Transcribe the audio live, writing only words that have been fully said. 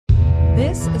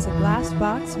This is a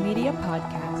Glassbox Media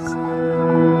podcast.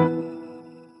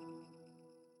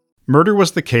 Murder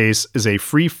Was the Case is a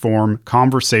free-form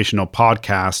conversational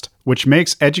podcast which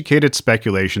makes educated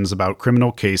speculations about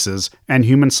criminal cases and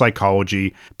human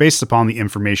psychology based upon the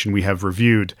information we have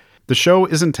reviewed. The show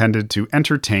is intended to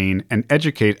entertain and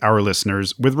educate our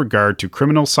listeners with regard to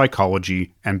criminal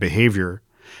psychology and behavior.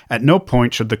 At no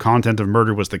point should the content of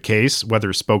Murder Was the Case,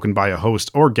 whether spoken by a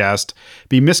host or guest,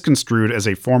 be misconstrued as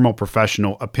a formal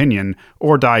professional opinion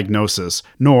or diagnosis,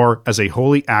 nor as a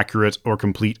wholly accurate or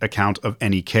complete account of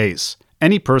any case.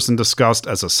 Any person discussed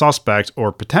as a suspect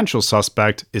or potential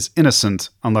suspect is innocent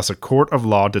unless a court of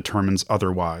law determines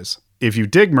otherwise. If you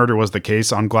dig Murder Was the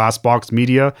Case on Glassbox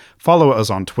Media, follow us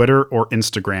on Twitter or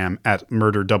Instagram at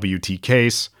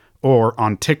MurderWTCase or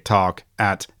on TikTok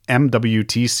at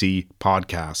MWTC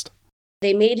Podcast.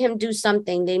 They made him do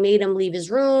something. They made him leave his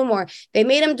room, or they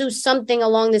made him do something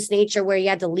along this nature where he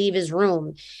had to leave his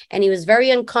room. And he was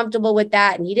very uncomfortable with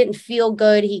that. And he didn't feel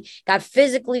good. He got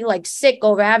physically sick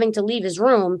over having to leave his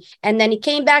room. And then he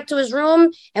came back to his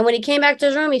room. And when he came back to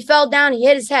his room, he fell down. He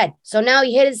hit his head. So now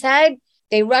he hit his head.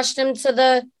 They rushed him to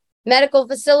the medical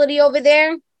facility over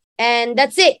there. And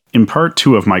that's it. In part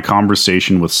 2 of my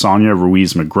conversation with Sonia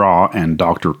Ruiz-McGraw and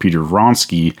Dr. Peter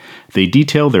Vronsky, they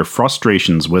detail their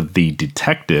frustrations with the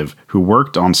detective who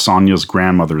worked on Sonia's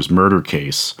grandmother's murder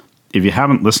case. If you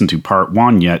haven't listened to part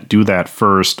 1 yet, do that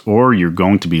first, or you're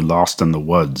going to be lost in the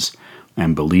woods.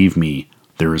 And believe me,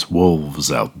 there's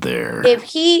wolves out there. If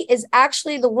he is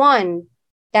actually the one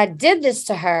that did this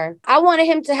to her, I wanted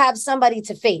him to have somebody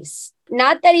to face.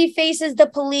 Not that he faces the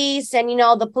police and,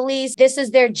 the police, this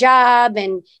is their job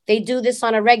and they do this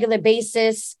on a regular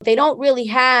basis. They don't really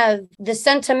have the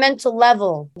sentimental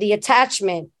level, the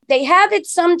attachment. They have it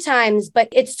sometimes, but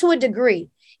it's to a degree.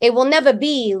 It will never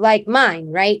be like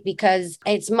mine, right? Because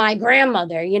it's my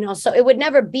grandmother, so it would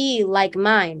never be like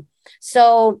mine.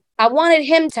 So I wanted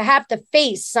him to have to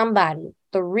face somebody,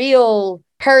 the real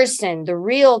person, the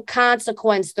real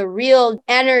consequence, the real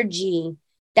energy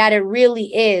that it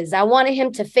really is. I wanted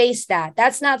him to face that.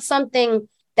 That's not something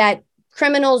that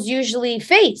criminals usually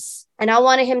face. And I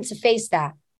wanted him to face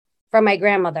that for my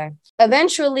grandmother.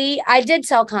 Eventually, I did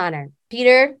tell Connor.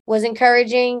 Peter was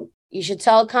encouraging, you should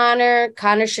tell Connor.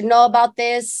 Connor should know about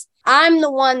this. I'm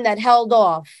the one that held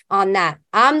off on that.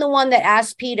 I'm the one that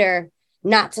asked Peter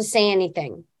not to say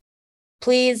anything.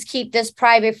 Please keep this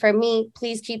private for me.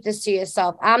 Please keep this to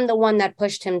yourself. I'm the one that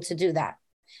pushed him to do that.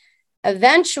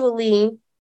 Eventually,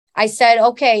 I said,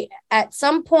 okay, at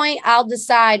some point, I'll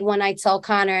decide when I tell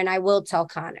Connor, and I will tell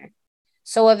Connor.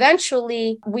 So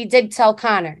eventually, we did tell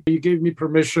Connor. You gave me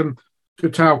permission to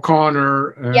tell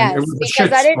Connor. And yes,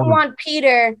 because I didn't want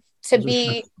Peter to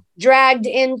be dragged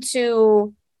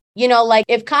into,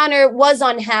 if Connor was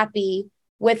unhappy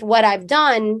with what I've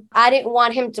done, I didn't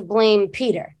want him to blame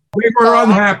Peter. They were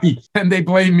unhappy, and they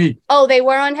blame me. Oh, they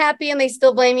were unhappy, and they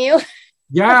still blame you?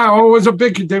 Yeah,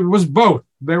 it was both.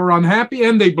 They were unhappy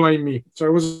and they blamed me. So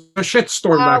it was a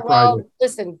shitstorm that Friday.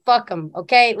 Listen, fuck them,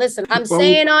 okay? Listen, I'm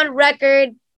saying on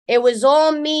record, it was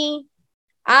all me.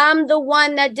 I'm the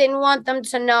one that didn't want them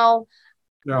to know.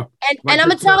 Yeah. And I'm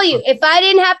going to tell you, if I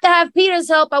didn't have to have Peter's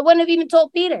help, I wouldn't have even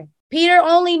told Peter. Peter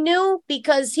only knew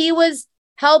because he was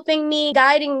helping me,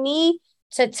 guiding me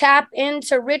to tap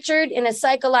into Richard in a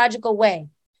psychological way.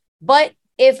 But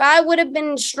if I would have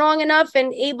been strong enough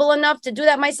and able enough to do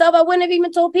that myself, I wouldn't have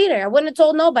even told Peter. I wouldn't have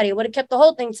told nobody. I would have kept the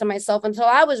whole thing to myself until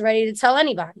I was ready to tell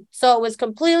anybody. So it was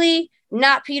completely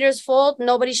not Peter's fault.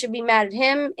 Nobody should be mad at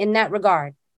him in that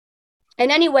regard.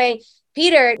 And anyway,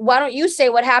 Peter, why don't you say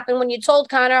what happened when you told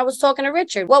Connor I was talking to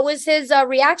Richard? What was his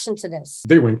reaction to this?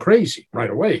 They went crazy right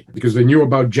away because they knew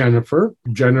about Jennifer.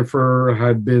 Jennifer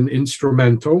had been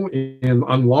instrumental in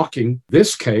unlocking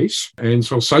this case. And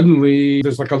so suddenly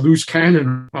there's like a loose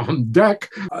cannon on deck.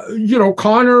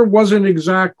 Connor wasn't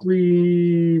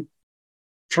exactly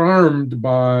charmed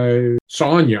by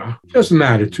Sonia. Just an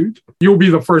attitude. You'll be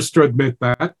the first to admit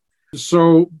that.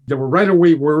 So they were right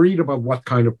away worried about what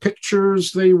kind of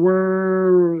pictures they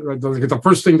were. The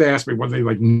first thing they asked me, were they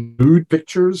nude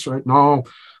pictures, right? No,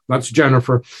 that's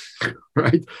Jennifer,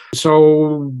 right?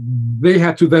 So they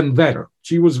had to then vet her.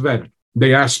 She was vetted.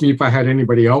 They asked me if I had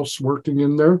anybody else working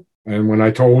in there. And when I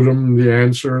told them the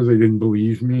answer, they didn't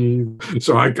believe me.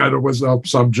 So I kind of was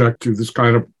subject to this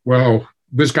kind of,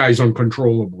 this guy's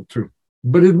uncontrollable too.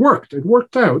 But it worked. It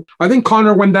worked out. I think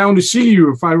Connor went down to see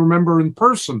you, if I remember, in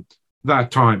person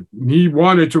that time. He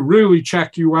wanted to really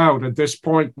check you out at this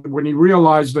point when he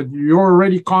realized that you're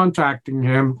already contacting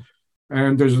him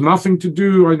and there's nothing to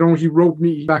do. I know he wrote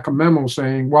me back a memo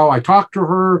saying, I talked to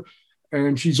her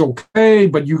and she's okay,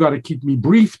 but you got to keep me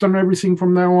briefed on everything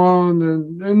from now on.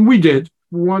 And we did.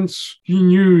 Once he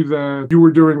knew that you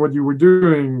were doing what you were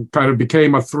doing, kind of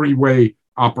became a three-way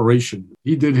operation.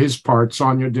 He did his part,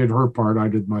 Sonia did her part, I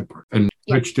did my part, and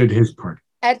Rich did his part.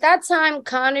 At that time,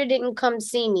 Connor didn't come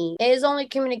see me. His only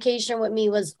communication with me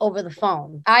was over the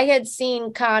phone. I had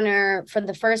seen Connor for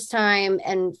the first time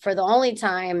and for the only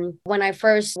time when I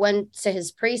first went to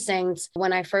his precinct,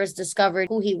 when I first discovered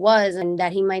who he was and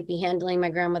that he might be handling my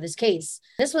grandmother's case.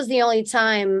 This was the only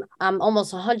time I'm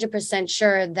almost 100%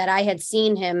 sure that I had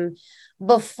seen him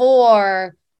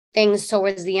before things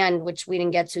towards the end, which we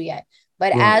didn't get to yet.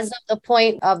 But as of the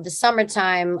point of the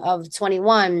summertime of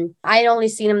 21, I had only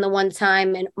seen him the one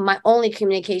time, and my only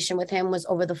communication with him was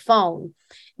over the phone.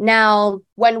 Now,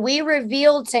 when we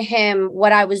revealed to him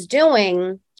what I was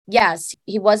doing, yes,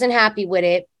 he wasn't happy with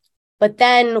it. But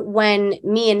then when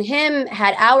me and him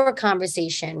had our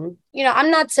conversation, you know,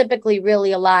 I'm not typically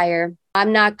really a liar.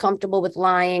 I'm not comfortable with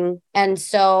lying. And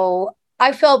so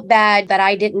I felt bad that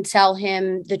I didn't tell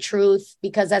him the truth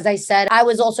because, as I said, I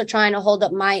was also trying to hold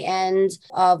up my end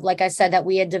of, like I said, that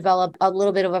we had developed a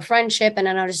little bit of a friendship and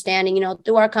an understanding, you know,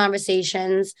 through our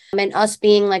conversations and us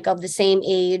being like of the same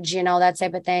age, you know, that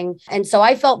type of thing. And so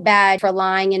I felt bad for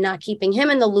lying and not keeping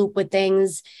him in the loop with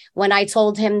things when I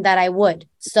told him that I would.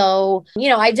 So, you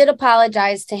know, I did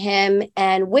apologize to him.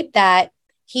 And with that,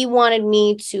 he wanted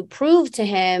me to prove to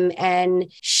him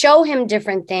and show him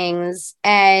different things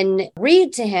and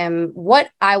read to him what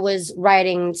I was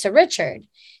writing to Richard.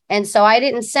 And so I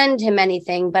didn't send him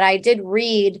anything, but I did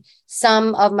read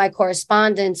some of my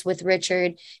correspondence with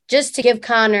Richard just to give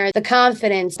Connor the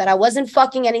confidence that I wasn't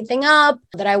fucking anything up,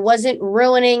 that I wasn't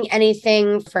ruining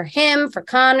anything for him, for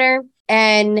Connor.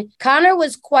 And Connor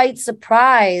was quite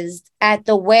surprised at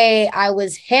the way I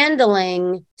was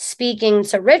handling speaking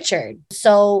to Richard.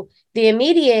 So the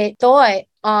immediate thought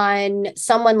on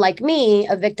someone like me,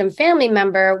 a victim family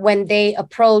member, when they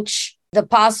approach the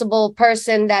possible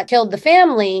person that killed the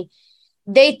family,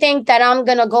 they think that I'm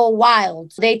going to go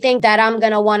wild. They think that I'm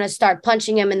going to want to start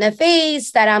punching him in the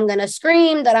face, that I'm going to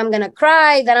scream, that I'm going to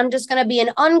cry, that I'm just going to be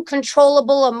an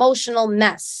uncontrollable emotional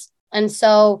mess. And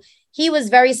so he was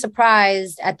very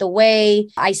surprised at the way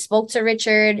I spoke to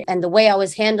Richard and the way I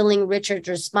was handling Richard's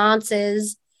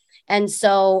responses. And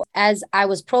so as I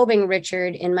was probing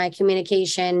Richard in my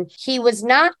communication, he was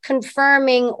not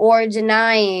confirming or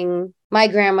denying my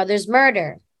grandmother's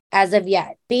murder as of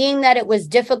yet. Being that it was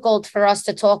difficult for us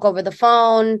to talk over the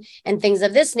phone and things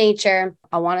of this nature,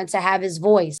 I wanted to have his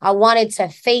voice. I wanted to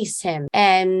face him.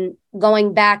 And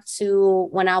going back to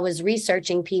when I was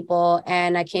researching people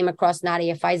and I came across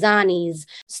Nadia Faizani's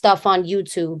stuff on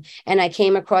YouTube and I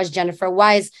came across Jennifer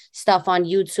Wise stuff on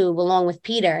YouTube along with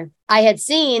Peter, I had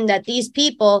seen that these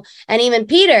people and even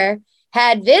Peter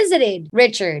had visited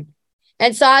Richard.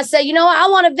 And so I said, you know what? I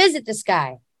want to visit this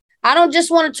guy. I don't just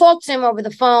want to talk to him over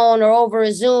the phone or over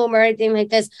a Zoom or anything like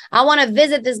this. I want to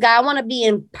visit this guy. I want to be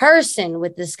in person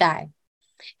with this guy.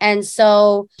 And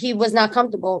so he was not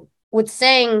comfortable with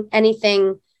saying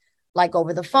anything like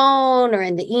over the phone or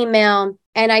in the email.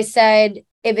 And I said,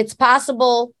 if it's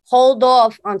possible, hold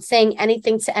off on saying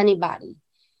anything to anybody.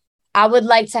 I would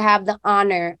like to have the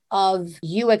honor of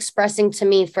you expressing to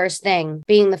me first thing,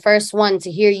 being the first one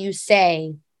to hear you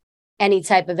say any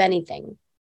type of anything.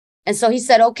 And so he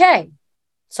said, okay.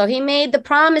 So he made the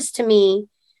promise to me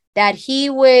that he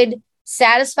would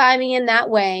satisfy me in that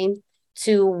way,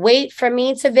 to wait for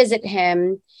me to visit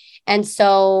him. And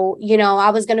so, you know,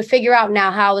 I was going to figure out now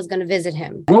how I was going to visit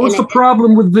him. What was the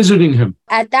problem with visiting him?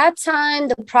 At that time,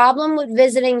 the problem with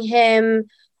visiting him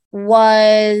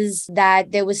was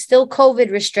that there was still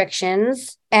COVID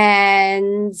restrictions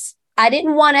and I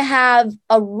didn't want to have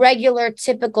a regular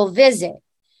typical visit.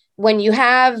 When you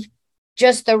have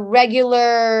just a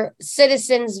regular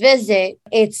citizen's visit,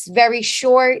 it's very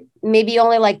short, maybe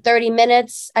only like 30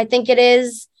 minutes, I think it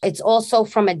is. It's also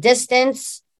from a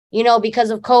distance, you know, because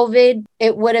of COVID,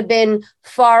 it would have been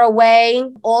far away.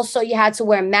 Also, you had to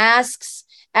wear masks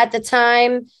at the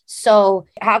time. So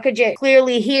how could you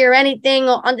clearly hear anything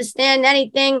or understand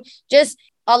anything? Just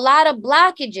a lot of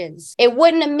blockages. It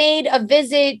wouldn't have made a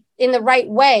visit in the right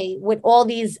way with all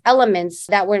these elements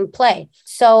that were in play.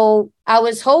 So I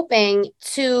was hoping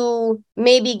to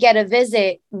maybe get a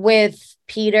visit with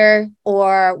Peter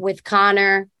or with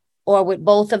Connor or with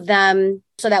both of them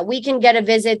so that we can get a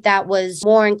visit that was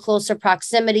more in closer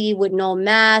proximity with no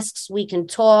masks. We can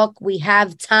talk. We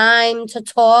have time to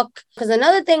talk. Because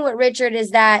another thing with Richard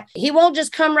is that he won't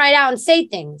just come right out and say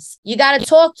things. You got to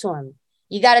talk to him.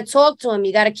 You got to talk to him.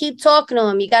 You got to keep talking to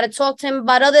him. You got to talk to him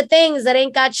about other things that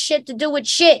ain't got shit to do with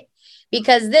shit.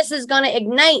 because this is going to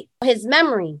ignite his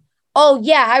memory. Oh,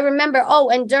 yeah, I remember. Oh,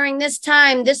 and during this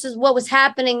time, this is what was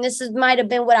happening. Might have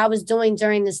been what I was doing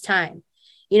during this time.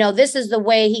 This is the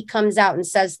way he comes out and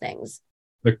says things.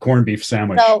 The corned beef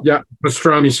sandwich. So, Yeah,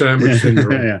 pastrami sandwich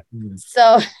syndrome. Yeah.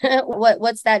 So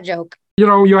what's that joke?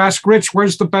 You ask Rich,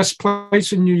 where's the best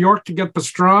place in New York to get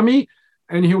pastrami?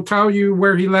 And he'll tell you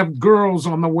where he left girls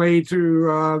on the way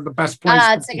to the best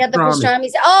place to get the pastrami.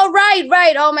 Oh,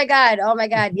 right. Oh my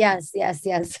God. Yes.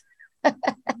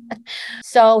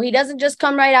 So he doesn't just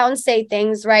come right out and say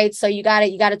things, right? So you got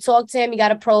to talk to him. You got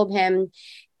to probe him.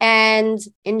 And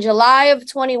in July of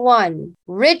 21,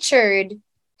 Richard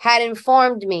had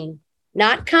informed me,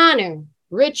 not Connor,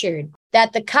 Richard,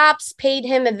 that the cops paid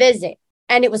him a visit,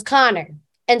 and it was Connor.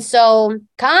 And so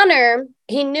Connor,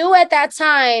 he knew at that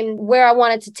time where I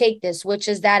wanted to take this, which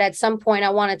is that at some point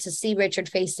I wanted to see Richard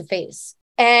face to face.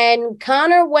 And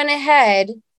Connor went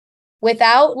ahead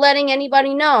without letting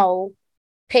anybody know,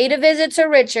 paid a visit to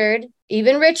Richard.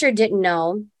 Even Richard didn't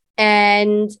know,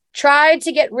 and tried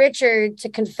to get Richard to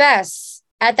confess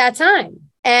at that time.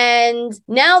 And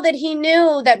now that he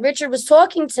knew that Richard was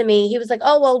talking to me, he was like,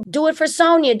 oh, well, do it for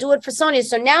Sonia.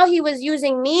 So now he was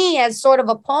using me as sort of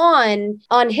a pawn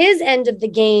on his end of the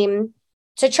game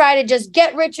to try to just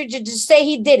get Richard to just say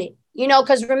he did it.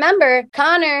 Because remember,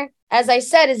 Connor, as I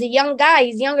said, is a young guy.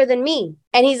 He's younger than me,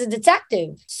 and he's a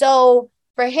detective. So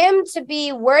for him to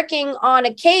be working on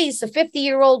a case, a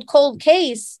 50-year-old cold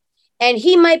case, and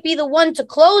he might be the one to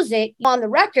close it on the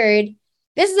record,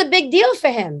 this is a big deal for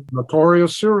him.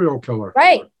 Notorious serial killer.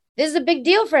 Right. This is a big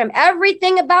deal for him.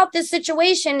 Everything about this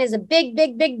situation is a big,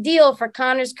 big, big deal for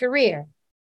Connor's career.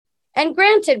 And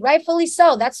granted, rightfully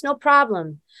so. That's no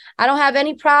problem. I don't have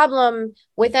any problem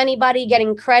with anybody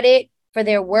getting credit for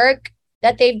their work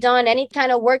that they've done, any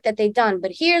kind of work that they've done.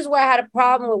 But here's where I had a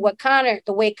problem with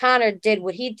the way Connor did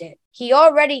what he did. He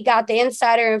already got the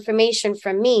insider information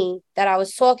from me that I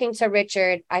was talking to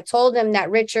Richard. I told him that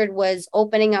Richard was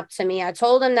opening up to me. I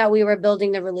told him that we were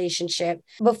building the relationship.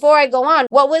 Before I go on,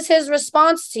 what was his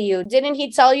response to you? Didn't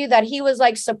he tell you that he was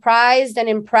surprised and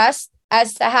impressed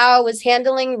as to how I was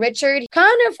handling Richard?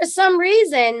 Connor, for some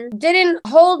reason, didn't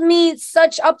hold me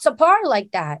such up to par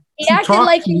like that. He acted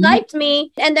like he liked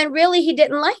me, and then really he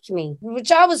didn't like me,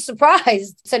 which I was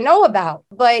surprised to know about.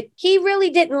 But he really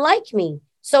didn't like me.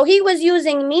 So he was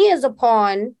using me as a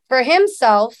pawn for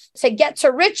himself to get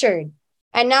to Richard,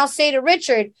 and now say to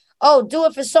Richard, oh, do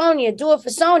it for Sonia.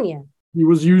 He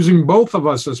was using both of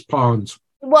us as pawns.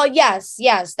 Well, yes,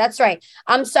 that's right.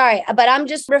 I'm sorry, but I'm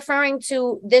just referring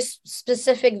to this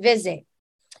specific visit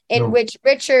in which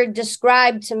Richard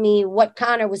described to me what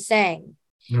Connor was saying.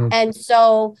 No. And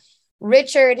so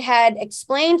Richard had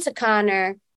explained to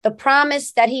Connor the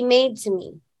promise that he made to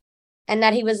me, and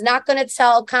that he was not going to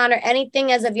tell Connor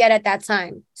anything as of yet at that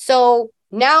time. So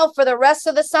now for the rest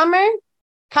of the summer,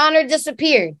 Connor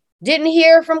disappeared. Didn't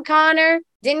hear from Connor.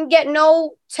 Didn't get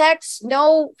no text,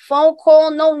 no phone call,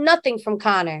 no nothing from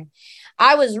Connor.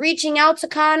 I was reaching out to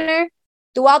Connor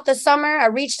throughout the summer. I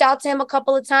reached out to him a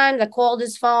couple of times. I called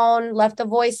his phone, left a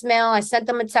voicemail. I sent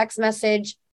him a text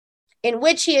message in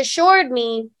which he assured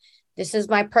me, this is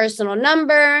my personal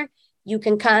number. You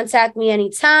can contact me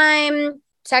anytime,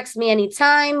 text me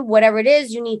anytime, whatever it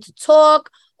is you need to talk.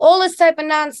 All this type of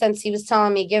nonsense he was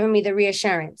telling me, giving me the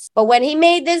reassurance. But when he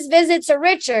made this visit to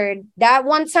Richard, that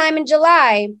one time in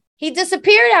July, he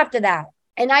disappeared after that.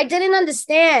 And I didn't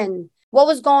understand what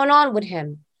was going on with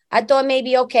him. I thought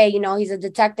maybe, okay, he's a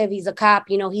detective, he's a cop,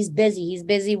 he's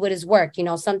busy with his work.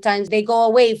 Sometimes they go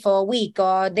away for a week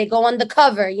or they go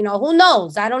undercover, who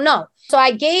knows? I don't know. So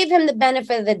I gave him the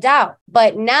benefit of the doubt.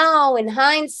 But now in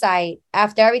hindsight,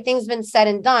 after everything's been said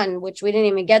and done, which we didn't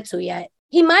even get to yet,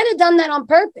 he might have done that on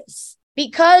purpose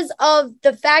because of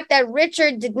the fact that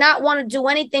Richard did not want to do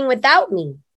anything without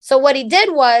me. So what he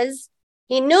did was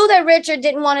he knew that Richard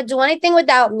didn't want to do anything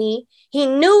without me. He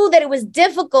knew that it was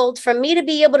difficult for me to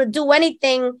be able to do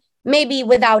anything maybe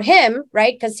without him,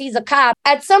 right? Because he's a cop.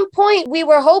 At some point, we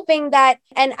were hoping that,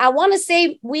 and I want to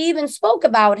say we even spoke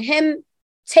about him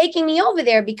taking me over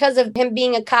there because of him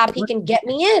being a cop, he can get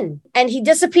me in. And he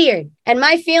disappeared. And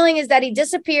my feeling is that he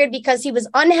disappeared because he was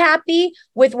unhappy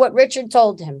with what Richard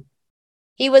told him.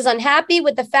 He was unhappy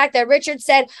with the fact that Richard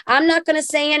said, I'm not going to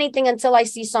say anything until I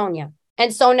see Sonia.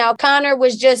 And so now Connor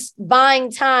was just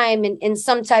buying time in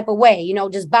some type of way,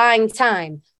 just buying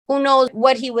time. Who knows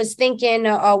what he was thinking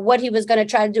or what he was going to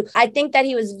try to do. I think that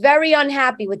he was very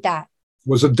unhappy with that. It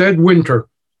was a dead winter.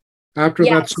 After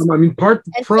that summer, part of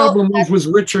the problem was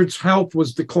Richard's health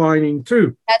was declining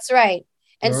too. That's right.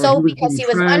 And He so was because being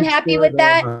he was unhappy with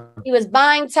transferred, that, he was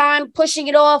buying time, pushing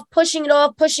it off, pushing it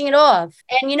off, pushing it off.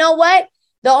 And you know what?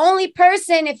 The only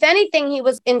person, if anything, he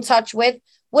was in touch with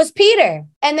was Peter.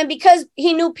 And then because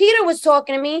he knew Peter was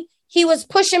talking to me, he was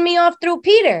pushing me off through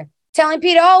Peter, telling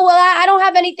Peter, oh, well, I don't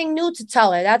have anything new to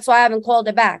tell her. That's why I haven't called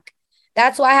her back.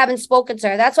 That's why I haven't spoken to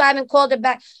her. That's why I haven't called her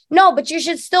back. No, but you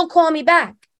should still call me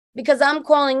back because I'm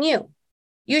calling you.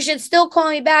 You should still call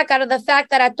me back out of the fact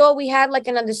that I thought we had like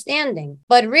an understanding.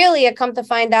 But really, I come to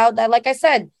find out that, like I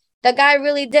said, the guy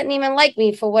really didn't even like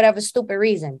me for whatever stupid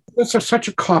reason. It's such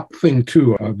a cop thing,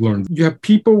 too, I've learned. You have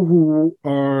people who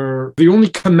are the only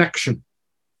connection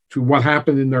to what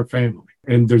happened in their family,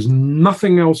 and there's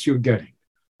nothing else you're getting,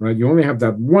 right? You only have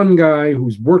that one guy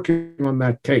who's working on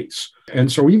that case.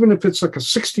 And so even if it's like a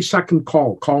 60-second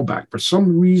callback, for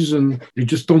some reason, they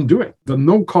just don't do it. The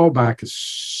no callback is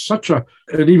such a,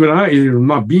 and even I,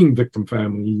 not being victim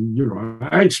family,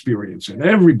 I experience it.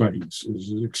 Everybody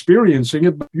is experiencing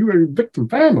it, but you are a victim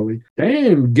family.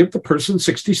 Damn, give the person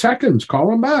 60 seconds, call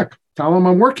them back, tell them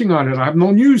I'm working on it. I have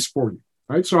no news for you,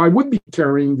 right? So I would be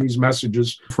carrying these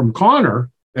messages from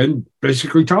Connor and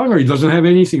basically telling her he doesn't have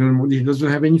anything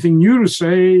new to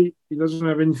say. He doesn't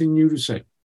have anything new to say.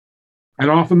 And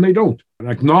often they don't.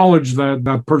 And acknowledge that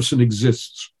that person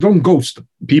exists. Don't ghost them.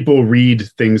 People read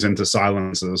things into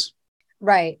silences.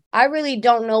 Right. I really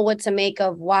don't know what to make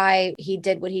of why he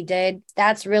did what he did.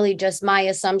 That's really just my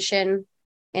assumption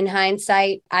in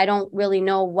hindsight. I don't really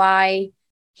know why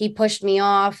he pushed me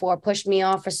off for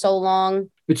so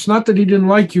long. It's not that he didn't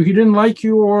like you. He didn't like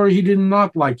you or he did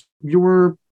not like you. You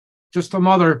were just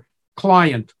another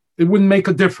client. It wouldn't make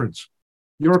a difference.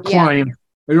 You're a client. Yeah.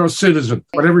 You're a citizen.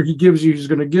 Whatever he gives you, he's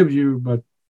going to give you, but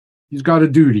he's got a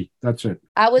duty. That's it.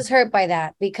 I was hurt by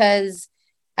that because,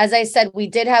 as I said, we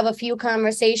did have a few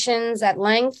conversations at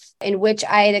length in which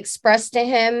I had expressed to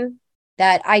him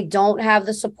that I don't have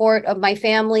the support of my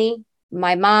family.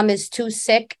 My mom is too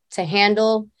sick to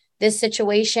handle this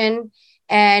situation.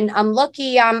 And I'm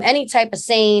lucky I'm any type of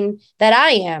sane that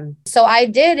I am. So I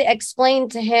did explain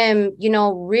to him,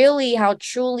 really how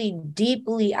truly,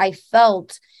 deeply I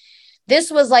felt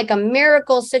this was like a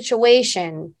miracle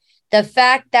situation. The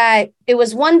fact that it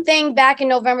was one thing back in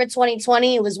November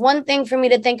 2020, it was one thing for me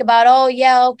to think about, oh,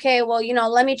 yeah, okay, well,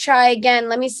 let me try again.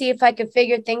 Let me see if I can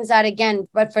figure things out again.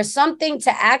 But for something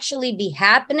to actually be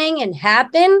happening and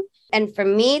happen, and for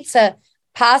me to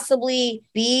possibly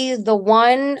be the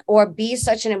one or be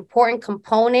such an important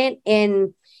component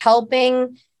in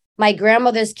helping my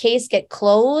grandmother's case get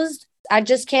closed, I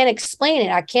just can't explain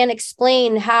it. I can't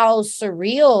explain how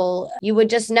surreal. You would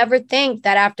just never think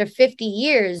that after 50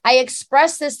 years. I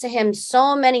expressed this to him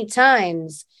so many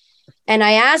times. And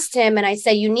I asked him and I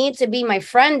said, you need to be my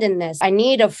friend in this. I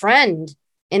need a friend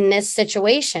in this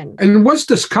situation. And it was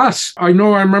discussed. I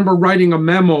remember writing a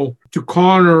memo to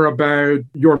Connor about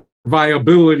your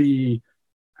viability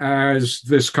as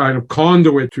this kind of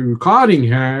conduit to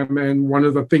Cottingham. And one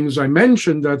of the things I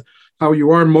mentioned that how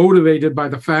you are motivated by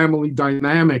the family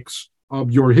dynamics of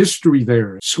your history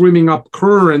there, swimming up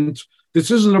current.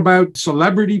 This isn't about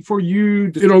celebrity for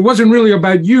you. It wasn't really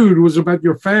about you. It was about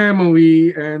your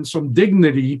family and some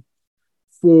dignity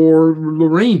for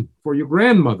Lorraine, for your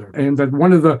grandmother. And that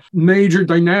one of the major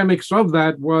dynamics of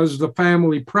that was the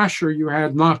family pressure you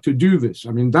had not to do this.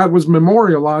 I mean, that was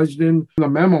memorialized in the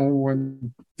memo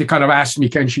when they kind of asked me,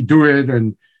 can she do it?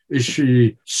 And is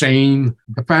she sane?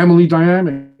 The family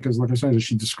dynamic, because like I said, as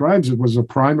she describes it, was a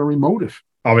primary motive.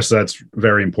 Obviously, that's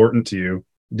very important to you.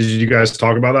 Did you guys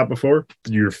talk about that before?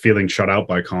 You're feeling shut out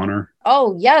by Connor?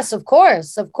 Oh, yes, of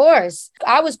course. Of course.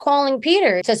 I was calling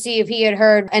Peter to see if he had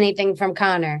heard anything from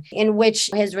Connor, in which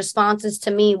his responses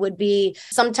to me would be,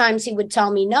 sometimes he would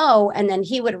tell me no, and then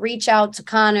he would reach out to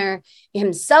Connor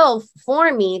himself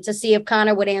for me to see if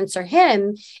Connor would answer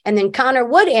him, and then Connor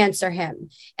would answer him.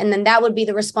 And then that would be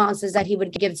the responses that he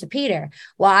would give to Peter.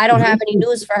 Well, I don't have any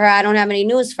news for her. I don't have any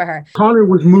news for her. Connor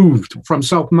was moved from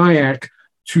South Nyack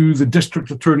to the district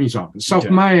attorney's office. South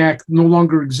Nyack no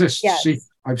longer exists. Yes. See,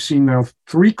 I've seen now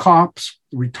 3 cops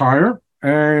retire,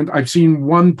 and I've seen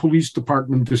 1 police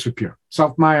department disappear.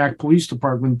 South Nyack Police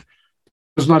Department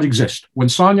does not exist. When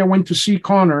Sonia went to see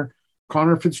Connor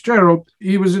Fitzgerald,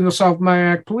 he was in the South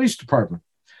Nyack Police Department.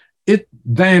 It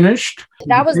vanished.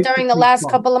 That was during the last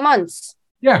couple of months.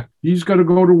 Yeah, he's going to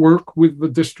go to work with the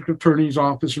district attorney's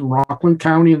office in Rockland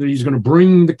County, and he's going to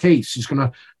bring the case. He's going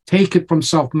to take it from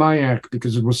South Nyack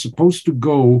because it was supposed to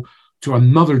go to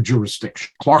another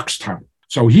jurisdiction, Clarkstown.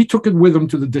 So he took it with him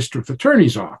to the district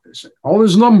attorney's office. All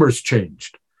his numbers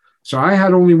changed. So I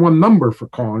had only 1 number for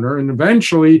Connor, and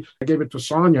eventually I gave it to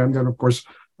Sonia, and then, of course,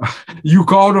 You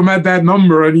called him at that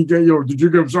number and he get, did you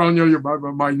give Sonia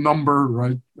my number,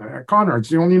 right? Connor, it's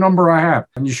the only number I have.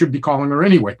 And you should be calling her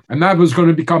anyway. And that was going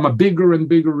to become a bigger and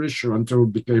bigger issue until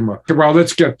it became well,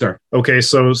 let's get there. Okay,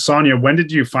 so Sonia, when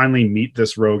did you finally meet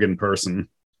this rogue in person?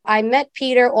 I met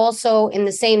Peter also in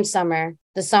the same summer,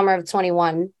 the summer of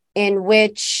 21, in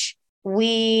which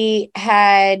we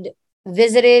had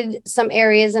visited some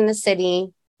areas in the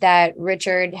city that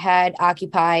Richard had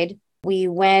occupied. We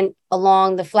went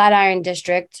along the Flatiron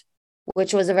District,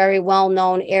 which was a very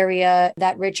well-known area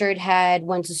that Richard had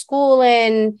went to school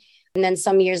in. And then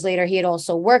some years later, he had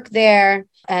also worked there.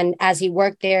 And as he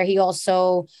worked there, he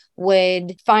also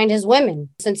would find his women.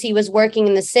 Since he was working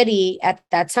in the city at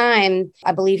that time,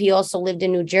 I believe he also lived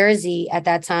in New Jersey at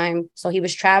that time. So he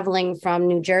was traveling from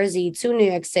New Jersey to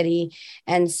New York City.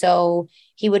 And so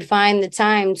he would find the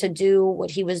time to do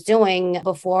what he was doing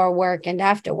before work and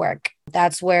after work.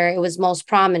 That's where it was most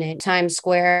prominent. Times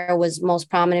Square was most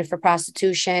prominent for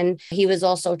prostitution. He was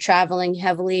also traveling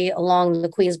heavily along the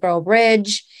Queensboro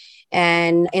Bridge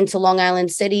and into Long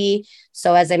Island City.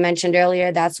 So as I mentioned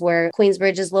earlier, that's where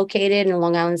Queensbridge is located in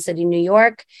Long Island City, New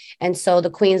York. And so the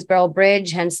Queensboro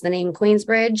Bridge, hence the name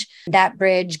Queensbridge, that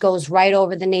bridge goes right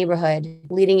over the neighborhood,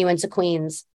 leading you into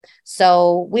Queens.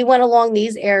 So we went along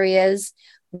these areas.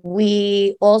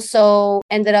 We also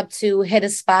ended up to hit a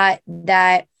spot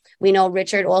that we know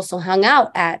Richard also hung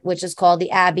out at, which is called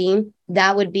the Abbey.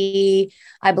 That would be,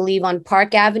 I believe, on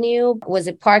Park Avenue. Was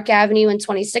it Park Avenue and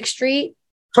 26th Street?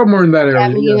 Somewhere in that area.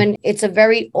 Yeah. And it's a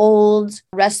very old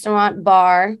restaurant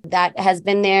bar that has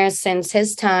been there since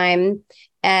his time.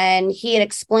 And he had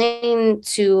explained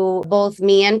to both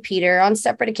me and Peter on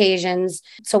separate occasions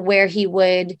to where he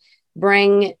would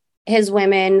bring his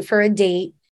women for a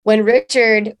date. When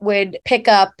Richard would pick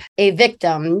up a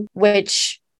victim,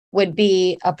 which would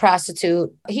be a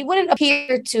prostitute, he wouldn't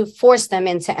appear to force them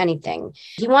into anything.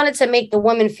 He wanted to make the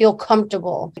women feel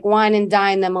comfortable, wine and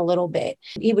dine them a little bit.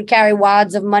 He would carry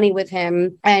wads of money with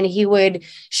him and he would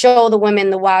show the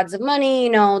women the wads of money,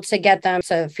 to get them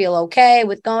to feel okay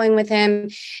with going with him.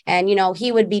 And,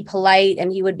 he would be polite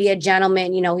and he would be a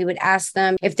gentleman. He would ask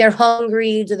them if they're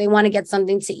hungry, do they want to get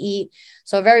something to eat?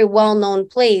 So a very well-known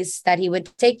place that he would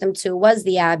take them to was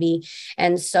the Abbey.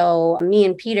 And so me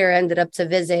and Peter ended up to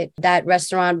visit that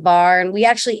restaurant bar and we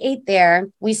actually ate there.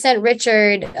 We sent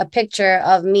Richard a picture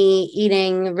of me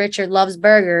eating. Richard loves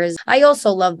burgers. I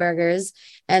also love burgers.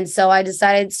 And so I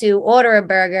decided to order a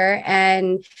burger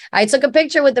and I took a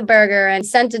picture with the burger and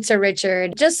sent it to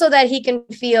Richard just so that he can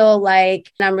feel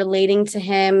like I'm relating to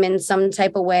him in some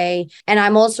type of way. And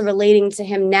I'm also relating to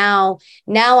him now.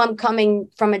 Now I'm coming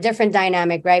from a different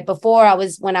dynamic, right? Before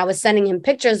when I was sending him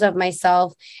pictures of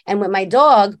myself and with my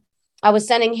dog, I was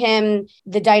sending him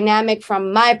the dynamic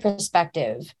from my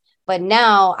perspective. But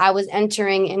now I was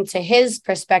entering into his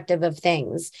perspective of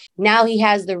things. Now he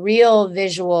has the real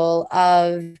visual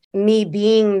of me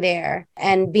being there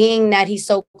and being that he's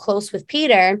so close with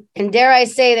Peter. And dare I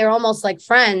say, they're almost like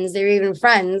friends. They're even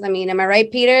friends. I mean, am I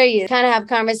right, Peter? You kind of have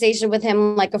conversation with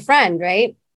him like a friend,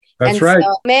 right? That's right.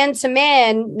 So, man to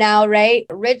man now, right?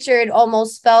 Richard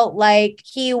almost felt like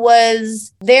he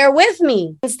was there with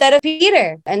me instead of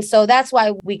Peter. And so that's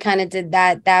why we kind of did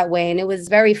that way. And it was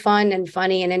very fun and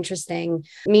funny and interesting.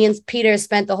 Me and Peter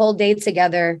spent the whole day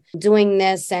together doing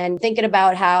this and thinking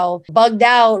about how bugged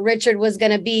out Richard was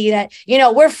going to be that,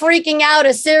 we're freaking out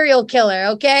a serial killer.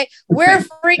 Okay. We're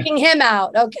freaking him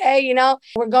out. Okay.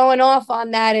 We're going off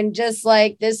on that. And just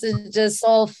like, this is just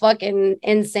so fucking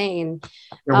insane.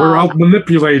 We're out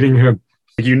manipulating him.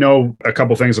 A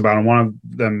couple things about him. One of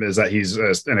them is that he's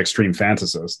an extreme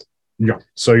fantasist. Yeah.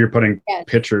 So you're putting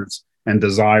pictures and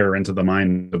desire into the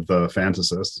mind of the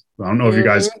fantasist. I don't know if you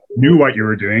guys knew what you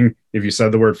were doing, if you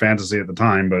said the word fantasy at the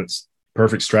time, but it's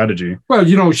perfect strategy.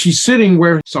 Well, she's sitting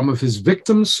where some of his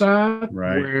victims sat,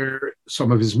 right, where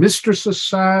some of his mistresses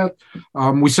sat.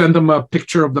 We send them a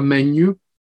picture of the menu.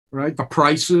 Right. The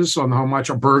prices on how much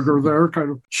a burger there kind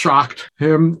of shocked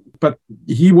him. But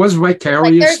he was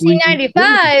vicariously like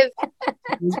 $13.95.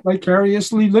 He was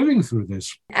vicariously living through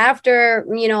this. After,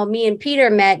 me and Peter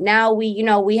met, now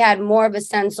we had more of a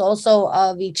sense also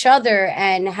of each other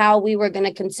and how we were going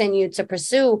to continue to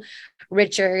pursue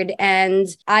Richard. And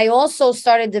I also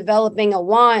started developing a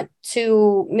want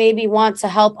to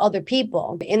help other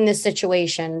people in this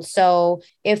situation. So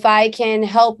if I can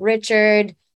help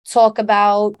Richard talk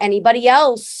about anybody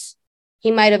else,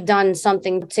 he might have done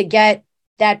something to get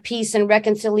that peace and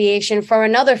reconciliation for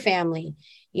another family.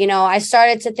 I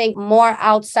started to think more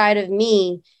outside of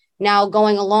me now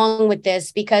going along with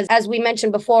this, because as we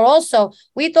mentioned before, also,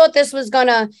 we thought this was going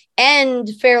to end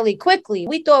fairly quickly.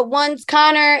 We thought once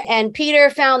Connor and Peter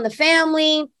found the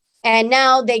family and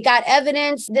now they got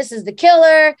evidence, this is the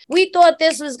killer, we thought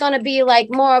this was going to be like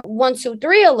more 1, 2,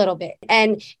 3 a little bit.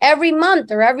 And every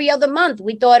month or every other month,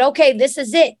 we thought, okay, this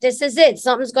is it. This is it.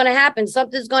 Something's going to happen.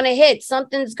 Something's going to hit.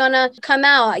 Something's going to come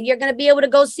out. You're going to be able to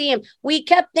go see him. We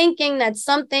kept thinking that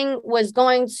something was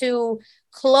going to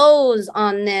close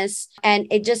on this, and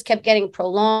it just kept getting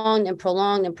prolonged and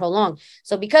prolonged and prolonged.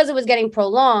 So because it was getting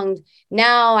prolonged,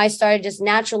 now I started just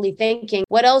naturally thinking,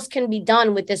 what else can be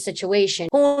done with this situation?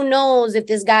 Who knows if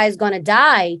this guy is going to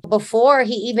die before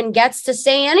he even gets to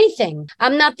say anything?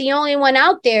 I'm not the only one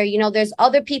out there. You know, there's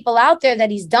other people out there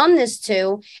that he's done this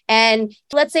to. And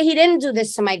let's say he didn't do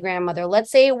this to my grandmother. Let's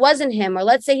say it wasn't him, or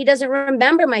let's say he doesn't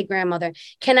remember my grandmother.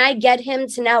 Can I get him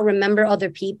to now remember other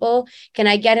people? Can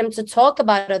I get him to talk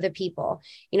about other people?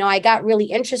 You know, I got really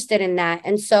interested in that.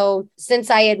 And so since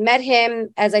I had met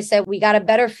him, as I said, we got a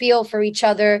better feel for each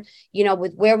other, you know,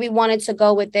 with where we wanted to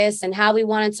go with this and how we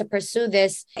wanted to pursue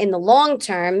this in the long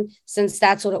term, since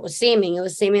that's what it was seeming. It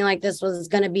was seeming like this was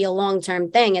going to be a long-term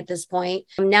thing at this point.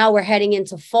 Now we're heading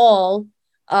into fall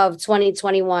of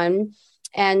 2021.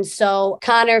 And so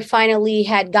Connor finally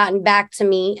had gotten back to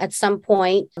me at some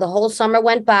point. The whole summer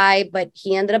went by, but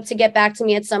he ended up to get back to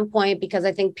me at some point because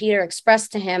I think Peter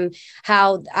expressed to him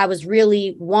how I was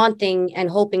really wanting and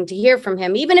hoping to hear from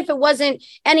him, even if it wasn't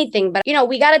anything. But, you know,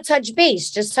 we got to touch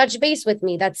base, just touch base with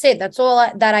me. That's it. That's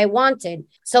all that I wanted.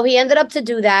 So he ended up to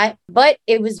do that, but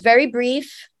it was very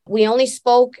brief. We only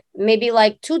spoke maybe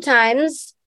like 2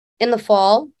 times in the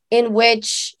fall, in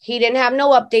which he didn't have no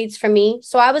updates for me.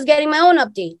 So I was getting my own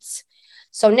updates.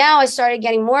 So now I started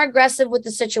getting more aggressive with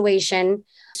the situation,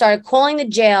 started calling the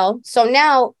jail. So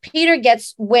now Peter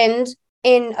gets wind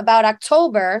in about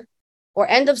October or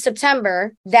end of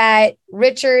September that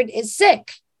Richard is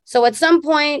sick. So at some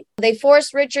point, they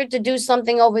forced Richard to do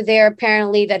something over there,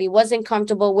 apparently, that he wasn't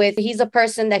comfortable with. He's a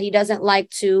person that he doesn't like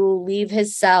to leave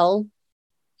his cell.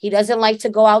 He doesn't like to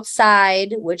go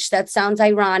outside, which that sounds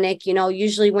ironic. You know,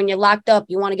 usually when you're locked up,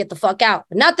 you want to get the fuck out,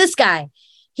 but not this guy.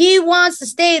 He wants to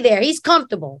stay there. He's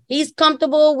comfortable. He's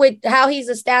comfortable with how he's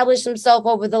established himself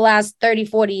over the last 30,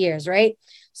 40 years, right?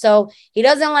 So he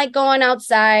doesn't like going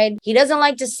outside. He doesn't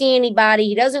like to see anybody.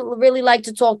 He doesn't really like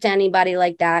to talk to anybody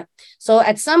like that. So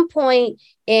at some point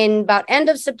in about end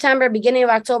of September, beginning of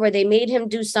October, they made him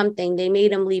do something. They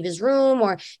made him leave his room,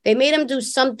 or they made him do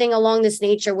something along this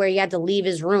nature where he had to leave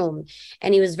his room.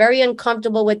 And he was very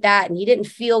uncomfortable with that. And he didn't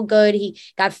feel good. He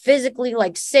got physically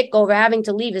like sick over having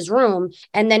to leave his room.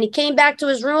 And then he came back to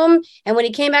his room. And when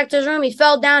he came back to his room, he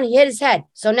fell down. He hit his head.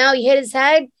 So now he hit his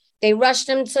head. They rushed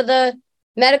him to the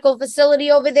medical facility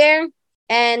over there.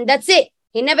 And that's it.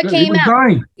 He never came out.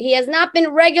 Dying. He has not been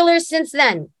regular since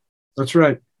then. That's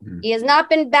right. He has not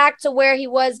been back to where he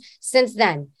was since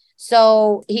then.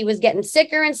 So he was getting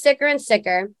sicker and sicker and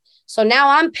sicker. So now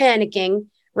I'm panicking,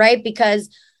 right?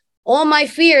 Because all my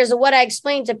fears of what I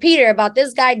explained to Peter about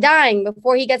this guy dying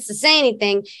before he gets to say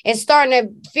anything is starting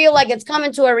to feel like it's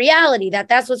coming to a reality, that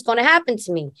that's what's going to happen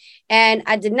to me. And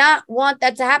I did not want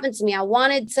that to happen to me. I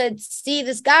wanted to see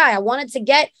this guy. I wanted to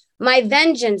get my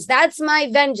vengeance. That's my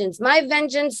vengeance. My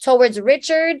vengeance towards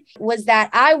Richard was that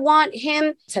I want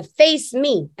him to face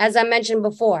me, as I mentioned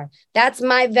before. That's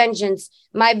my vengeance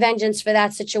for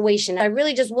that situation. I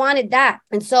really just wanted that.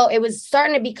 And so it was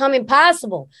starting to become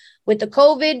impossible with the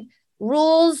COVID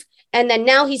rules. And then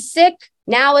now he's sick.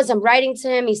 Now, as I'm writing to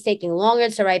him, he's taking longer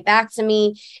to write back to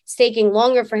me. It's taking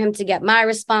longer for him to get my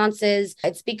responses.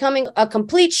 It's becoming a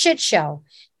complete shit show.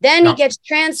 Then he gets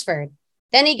transferred.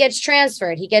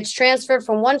 He gets transferred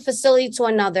from one facility to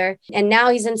another. And now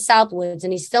he's in Southwoods,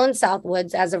 and he's still in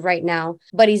Southwoods as of right now.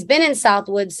 But he's been in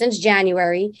Southwoods since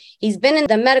January. He's been in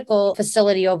the medical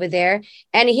facility over there,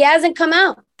 and he hasn't come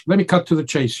out. Let me cut to the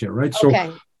chase here, right? Okay.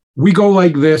 So we go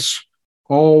like this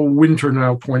all winter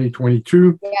now,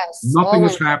 2022. Yes. Nothing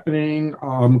is happening.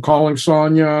 I'm calling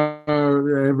Sonia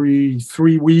every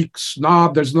 3 weeks.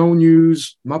 There's no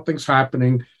news. Nothing's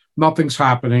happening.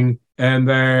 And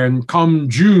then come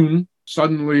June,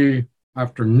 suddenly,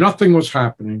 after nothing was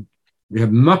happening, we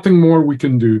had nothing more we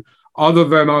can do other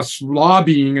than us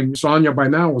lobbying. And Sonia by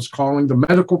now was calling the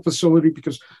medical facility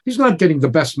because he's not getting the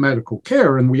best medical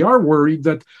care. And we are worried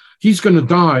that he's going to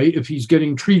die if he's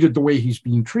getting treated the way he's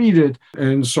being treated.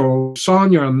 And so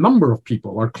Sonia, a number of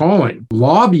people are calling,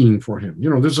 lobbying for him.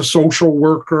 You know, there's a social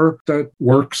worker that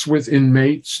works with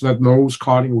inmates that knows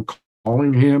calling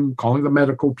him, calling the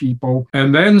medical people.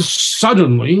 And then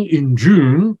suddenly in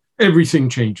June, everything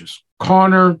changes.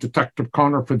 Detective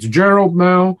Connor Fitzgerald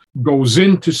now, goes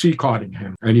in to see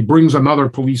Cottingham, and he brings another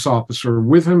police officer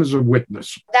with him as a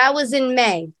witness. That was in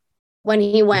May when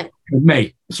he went. In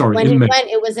May. When he went,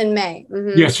 it was in May.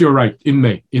 Mm-hmm. Yes, you're right. In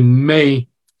May. In May,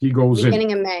 he goes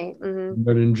Beginning in. of May. Mm-hmm.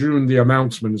 But in June, the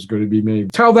announcement is going to be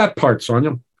made. Tell that part,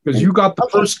 Sonia, because you got the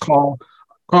first call.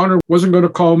 Connor wasn't going to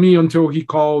call me until he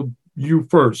called you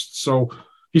first. So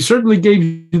he certainly gave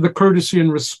you the courtesy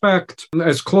and respect.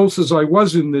 As close as I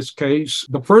was in this case,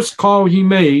 the first call he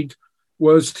made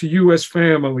was to you as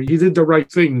family. He did the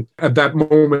right thing at that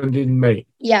moment in May.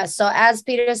 Yeah. So as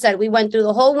Peter said, we went through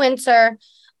the whole winter.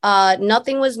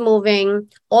 Nothing was moving.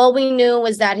 All we knew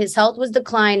was that his health was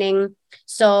declining.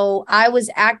 So I was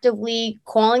actively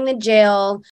calling the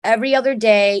jail every other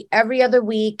day, every other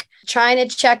week, trying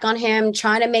to check on him,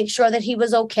 trying to make sure that he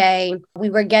was okay. We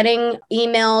were getting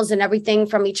emails and everything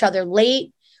from each other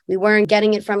late. We weren't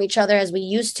getting it from each other as we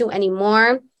used to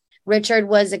anymore. Richard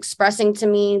was expressing to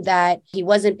me that he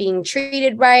wasn't being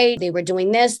treated right. They were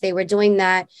doing this, they were doing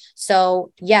that.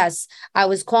 So yes, I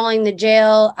was calling the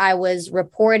jail. I was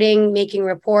reporting, making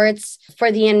reports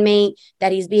for the inmate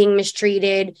that he's being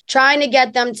mistreated, trying to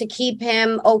get them to keep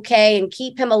him okay and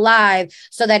keep him alive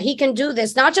so that he can do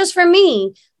this, not just for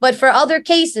me, but for other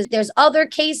cases. There's other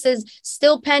cases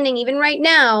still pending, even right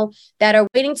now, that are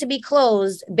waiting to be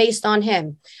closed based on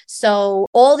him. So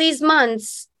all these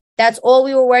months, that's all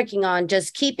we were working on,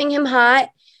 just keeping him hot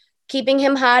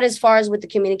as far as with the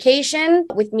communication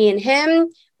with me and him,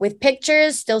 with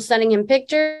pictures, still sending him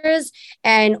pictures,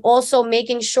 and also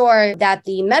making sure that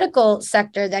the medical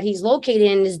sector that he's located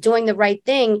in is doing the right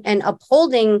thing and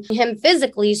upholding him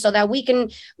physically so that we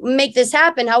can make this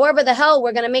happen. However the hell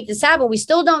we're going to make this happen, we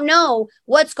still don't know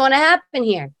what's going to happen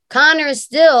here. Connor is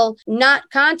still not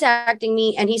contacting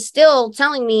me, and he's still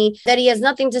telling me that he has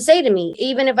nothing to say to me.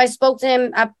 Even if I spoke to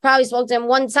him, I probably spoke to him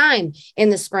one time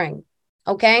in the spring.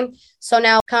 Okay. So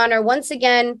now Connor once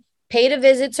again paid a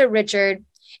visit to Richard,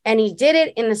 and he did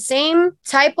it in the same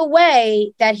type of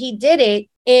way that he did it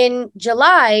in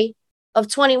July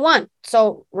of 21.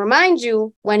 So remind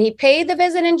you, when he paid the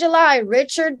visit in July,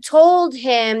 Richard told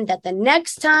him that the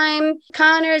next time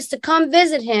Connor is to come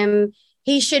visit him,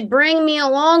 he should bring me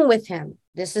along with him.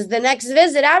 This is the next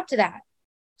visit after that.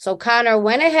 So Connor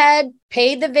went ahead,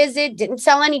 paid the visit, didn't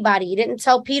tell anybody. He didn't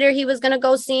tell Peter he was going to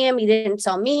go see him. He didn't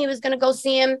tell me he was going to go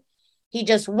see him. He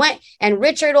just went. And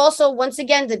Richard also, once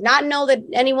again, did not know that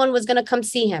anyone was going to come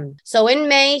see him. So in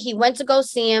May, he went to go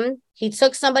see him. He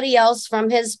took somebody else from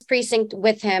his precinct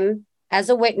with him as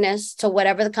a witness to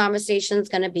whatever the conversation is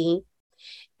going to be.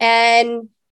 And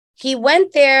he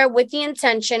went there with the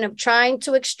intention of trying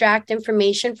to extract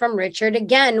information from Richard,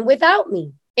 again, without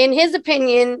me. In his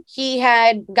opinion, he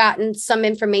had gotten some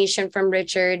information from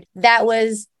Richard that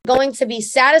was going to be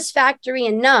satisfactory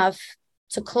enough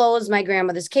to close my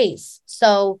grandmother's case.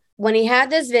 So when he had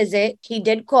this visit, he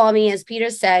did call me, as Peter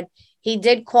said, he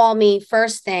did call me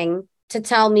first thing to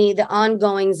tell me the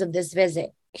ongoings of this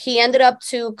visit. He ended up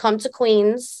to come to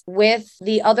Queens with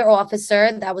the other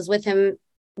officer that was with him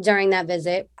during that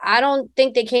visit. I don't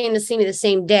think they came to see me the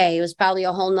same day. It was probably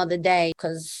a whole nother day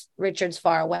because Richard's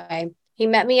far away. He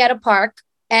met me at a park,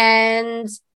 and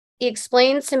he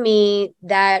explained to me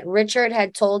that Richard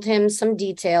had told him some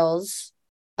details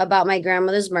about my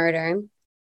grandmother's murder,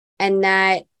 and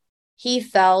that he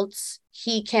felt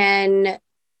he can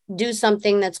do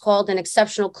something that's called an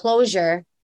exceptional closure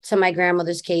to my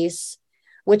grandmother's case,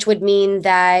 which would mean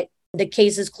that the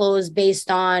case is closed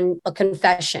based on a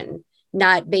confession,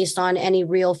 not based on any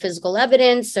real physical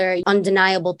evidence or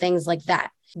undeniable things like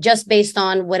that, just based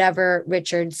on whatever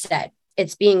Richard said.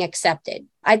 It's being accepted.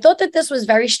 I thought that this was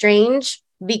very strange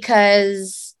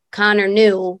because Connor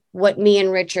knew what me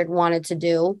and Richard wanted to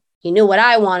do. He knew what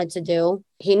I wanted to do.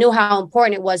 He knew how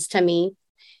important it was to me.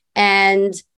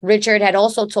 And Richard had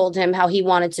also told him how he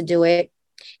wanted to do it.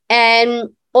 And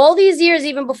all these years,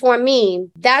 even before me,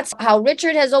 that's how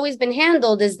Richard has always been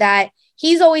handled, is that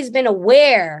he's always been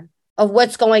aware of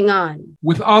what's going on.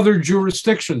 With other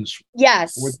jurisdictions.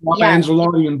 Yes. With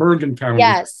Anzalone and Bergen County.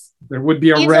 Yes. There would be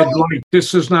a red light.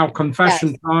 This is now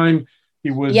confession time.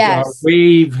 He would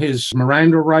waive his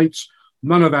Miranda rights.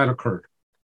 None of that occurred.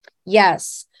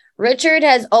 Yes. Richard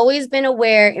has always been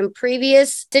aware in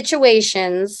previous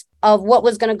situations of what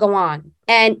was going to go on.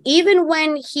 And even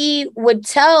when he would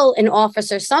tell an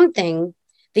officer something,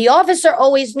 the officer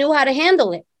always knew how to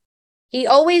handle it. He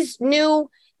always knew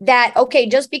that, okay,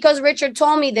 just because Richard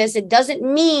told me this, it doesn't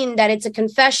mean that it's a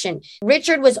confession.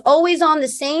 Richard was always on the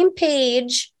same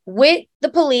page with the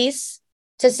police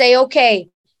to say, okay,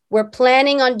 we're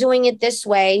planning on doing it this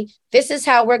way. This is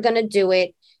how we're going to do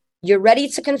it. You're ready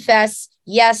to confess.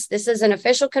 yes, this is an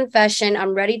official confession.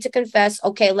 I'm ready to confess.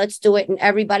 Okay, let's do it. And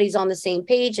everybody's on the same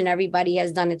page and everybody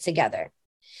has done it together.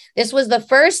 This was the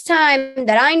first time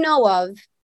that I know of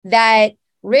that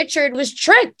Richard was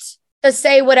tricked to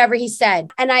say whatever he said.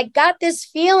 And I got this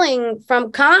feeling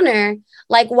from Connor,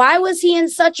 like, why was he in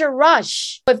such a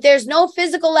rush? If there's no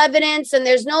physical evidence and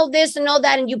there's no this and no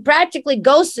that, and you practically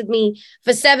ghosted me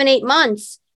for 7-8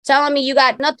 months, telling me you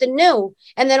got nothing new.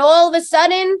 And then all of a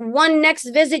sudden, one next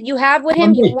visit you have with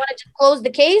him, you wanted to close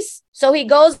the case. So he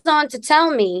goes on to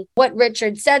tell me what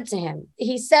Richard said to him.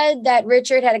 He said that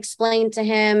Richard had explained to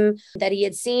him that he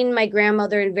had seen my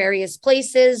grandmother in various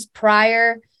places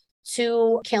prior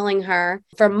to killing her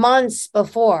for months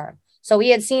before. So he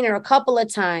had seen her a couple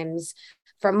of times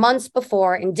for months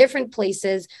before in different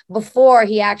places before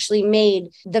he actually made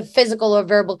the physical or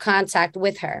verbal contact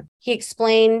with her. He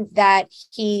explained that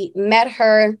he met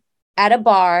her at a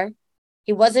bar.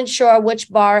 He wasn't sure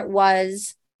which bar it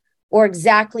was or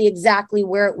exactly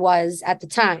where it was at the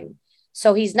time.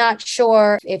 So he's not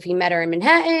sure if he met her in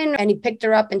Manhattan and he picked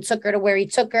her up and took her to where he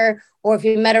took her, or if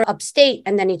he met her upstate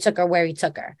and then he took her where he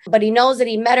took her. But he knows that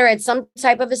he met her at some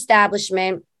type of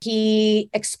establishment. He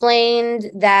explained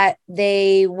that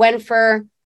they went for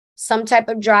some type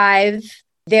of drive.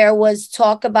 There was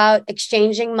talk about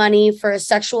exchanging money for a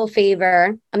sexual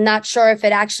favor. I'm not sure if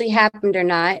it actually happened or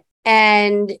not.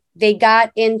 And they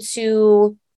got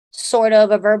into sort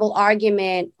of a verbal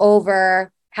argument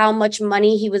over how much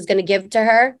money he was going to give to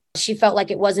her. She felt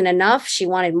like it wasn't enough. She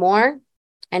wanted more,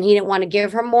 and he didn't want to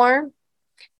give her more.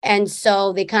 And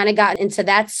so they kind of got into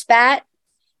that spat,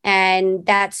 and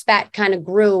that spat kind of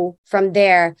grew from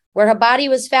there. Where her body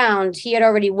was found, he had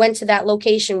already went to that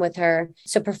location with her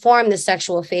to perform the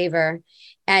sexual favor.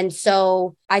 And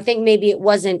so I think maybe it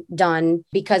wasn't done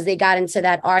because they got into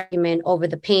that argument over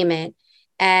the payment.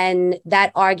 And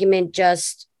that argument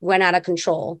just went out of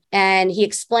control. And he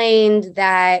explained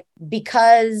that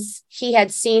because he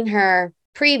had seen her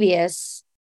previous,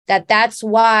 that's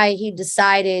why he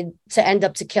decided to end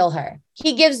up to kill her.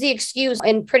 He gives the excuse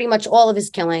in pretty much all of his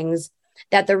killings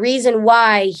that the reason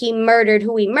why he murdered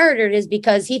who he murdered is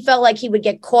because he felt like he would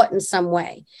get caught in some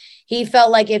way. He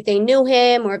felt like if they knew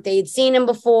him or if they had seen him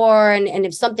before and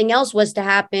if something else was to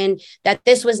happen, that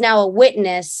this was now a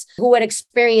witness who had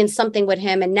experienced something with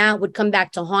him and now it would come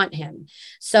back to haunt him.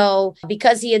 So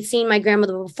because he had seen my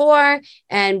grandmother before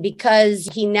and because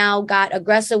he now got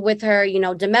aggressive with her,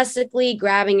 domestically,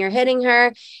 grabbing her, hitting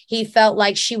her, he felt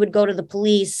like she would go to the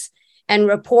police and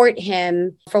report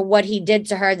him for what he did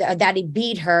to her, that he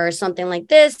beat her or something like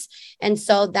this. And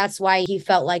so that's why he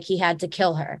felt like he had to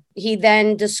kill her. He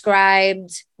then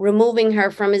described removing her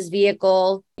from his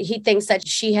vehicle. He thinks that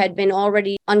she had been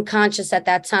already unconscious at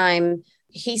that time.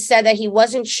 He said that he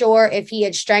wasn't sure if he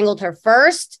had strangled her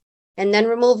first and then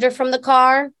removed her from the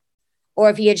car, or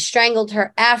if he had strangled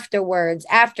her afterwards,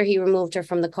 after he removed her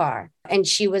from the car. And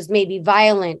she was maybe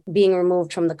violent being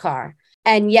removed from the car.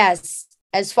 And yes,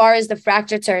 as far as the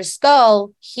fracture to her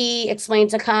skull, he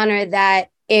explained to Connor that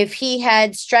if he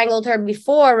had strangled her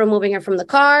before removing her from the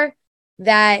car,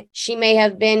 that she may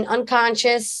have been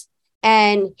unconscious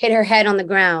and hit her head on the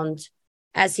ground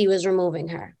as he was removing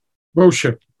her.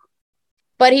 Bullshit.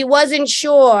 But he wasn't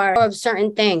sure of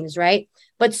certain things, right?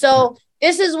 But so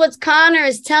this is what Connor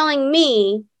is telling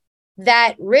me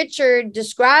that Richard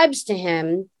describes to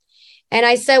him. And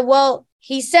I said, well,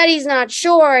 he said he's not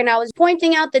sure. And I was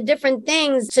pointing out the different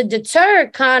things to deter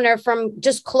Connor from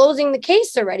just closing the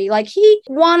case already. Like he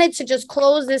wanted to just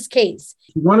close this case.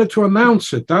 He wanted to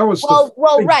announce it. That was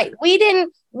right. We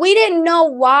didn't know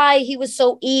why he was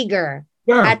so eager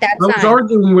at that time. I was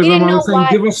arguing with him. I was saying,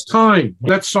 give us time.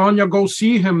 Let Sonia go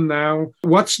see him now.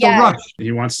 What's the rush?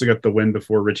 He wants to get the win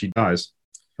before Richie dies.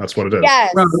 That's what it is.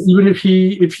 Yes. Well, even if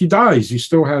he dies, he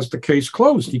still has the case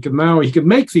closed. He can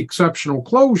make the exceptional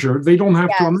closure. They don't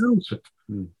have to announce it,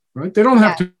 right? They don't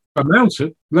have to announce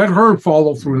it. Let her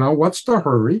follow through now. What's the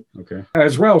hurry? Okay.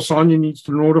 As well, Sonia needs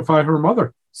to notify her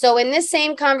mother. So in this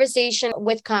same conversation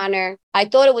with Connor, I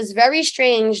thought it was very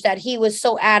strange that he was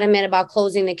so adamant about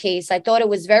closing the case. I thought it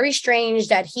was very strange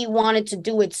that he wanted to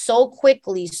do it so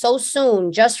quickly, so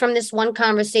soon, just from this one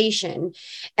conversation.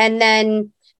 And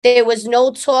then there was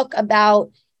no talk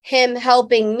about him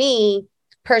helping me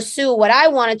pursue what I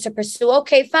wanted to pursue.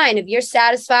 Okay, fine. If you're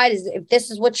satisfied, if this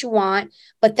is what you want,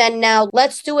 but then now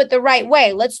let's do it the right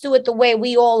way. Let's do it the way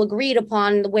we all agreed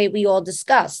upon, the way we all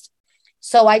discussed.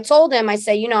 So I told him, I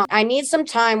said, I need some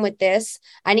time with this.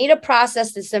 I need to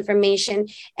process this information.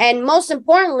 And most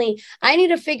importantly, I need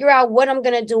to figure out what I'm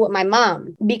going to do with my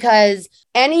mom, because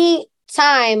any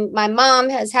time my mom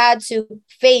has had to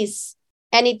face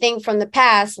anything from the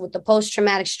past with the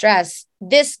post-traumatic stress,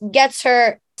 this gets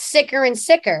her sicker and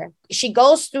sicker. She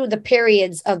goes through the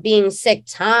periods of being sick,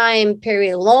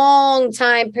 long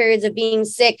time periods of being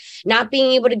sick, not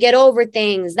being able to get over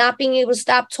things, not being able to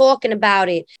stop talking about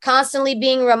it, constantly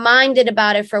being reminded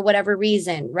about it for whatever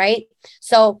reason, right?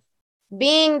 So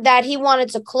being that he wanted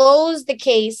to close the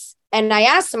case, and I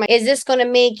asked him, is this going to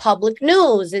make public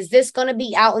news? Is this going to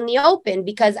be out in the open?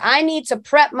 Because I need to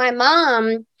prep my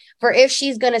mom for if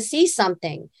she's going to see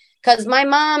something. Because my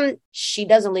mom, she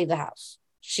doesn't leave the house.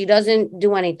 She doesn't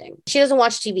do anything. She doesn't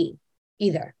watch TV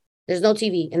either. There's no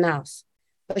TV in the house.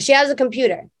 But she has a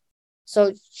computer.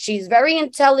 So she's very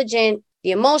intelligent.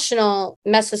 The emotional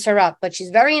messes her up, but she's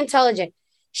very intelligent.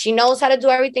 She knows how to do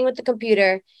everything with the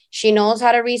computer. She knows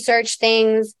how to research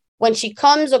things. When she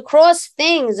comes across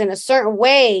things in a certain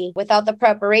way without the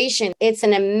preparation, it's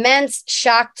an immense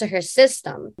shock to her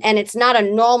system. And it's not a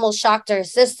normal shock to her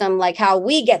system like how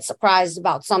we get surprised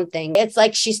about something. It's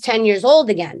like she's 10 years old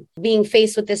again, being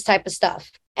faced with this type of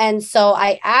stuff. And so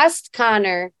I asked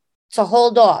Connor to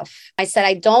hold off. I said,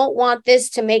 I don't want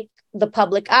this to make the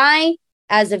public eye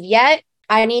as of yet.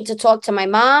 I need to talk to my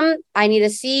mom. I need to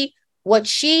see what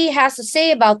she has to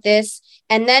say about this,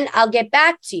 and then I'll get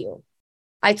back to you.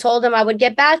 I told him I would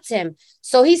get back to him.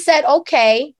 So he said,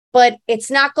 okay, but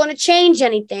it's not going to change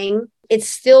anything. It's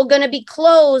still going to be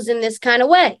closed in this kind of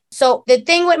way. So the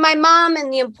thing with my mom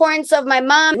and the importance of my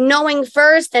mom knowing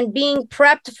first and being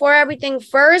prepped for everything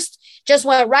first just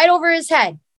went right over his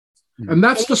head. And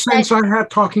that's the sense I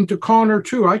had talking to Connor,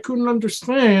 too. I couldn't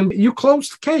understand. You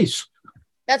closed the case.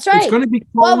 That's right. It's going to be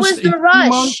closed. What was the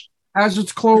rush? As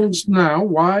it's closed now,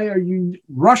 why are you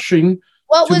rushing?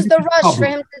 What was the rush for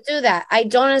him to do that? I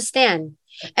don't understand.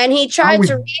 And he tried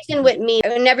to reason with me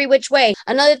in every which way.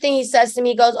 Another thing he says to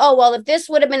me, he goes, oh, well, if this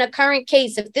would have been a current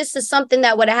case, if this is something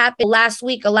that would have happened last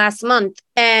week or last month,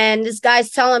 and this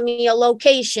guy's telling me a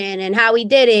location and how he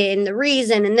did it and the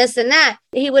reason and this and that,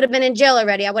 he would have been in jail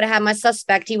already. I would have had my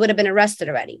suspect. He would have been arrested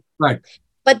already. Right.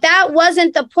 But that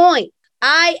wasn't the point.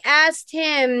 I asked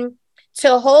him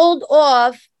to hold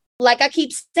off. Like I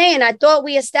keep saying, I thought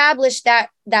we established that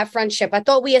friendship. I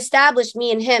thought we established,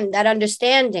 me and him, that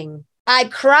understanding. I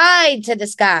cried to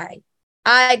this guy.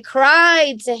 I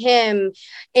cried to him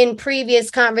in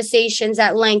previous conversations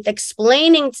at length,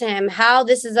 explaining to him how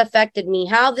this has affected me,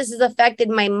 how this has affected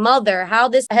my mother, how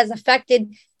this has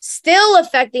still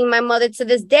affecting my mother to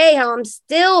this day, how I'm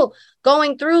still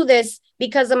going through this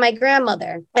because of my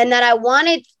grandmother, and that I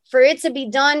wanted for it to be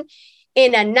done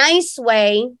in a nice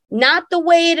way, not the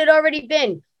way it had already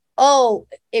been. Oh,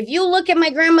 if you look at my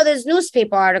grandmother's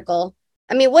newspaper article,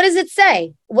 I mean, what does it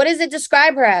say? What does it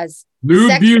describe her as?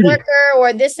 Sex worker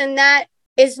or this and that?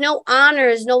 Is no honor,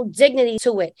 is no dignity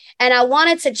to it. And I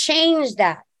wanted to change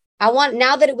that.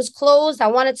 Now that it was closed, I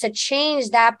wanted to change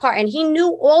that part. And he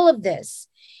knew all of this.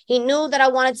 He knew that I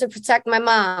wanted to protect my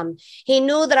mom. He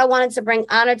knew that I wanted to bring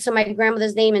honor to my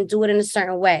grandmother's name and do it in a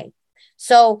certain way.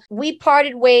 So we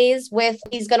parted ways with,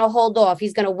 he's going to hold off.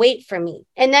 He's going to wait for me.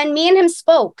 And then me and him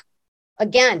spoke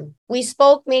again. We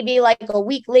spoke maybe like a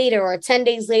week later or 10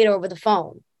 days later over the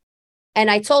phone.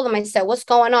 And I told him, I said, what's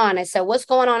going on? I said, what's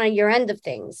going on your end of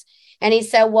things? And he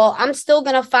said, well, I'm still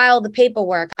going to file the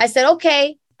paperwork. I said,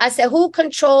 okay. I said, who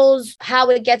controls how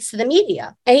it gets to the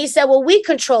media? And he said, well, we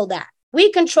control that.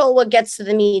 We control what gets to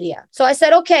the media. So I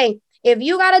said, okay, if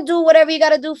you got to do whatever you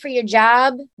got to do for your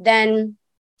job, then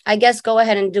I guess go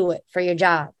ahead and do it for your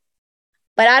job.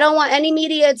 But I don't want any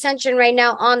media attention right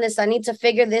now on this. I need to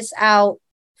figure this out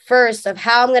first of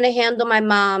how I'm going to handle my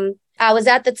mom. I was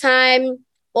at the time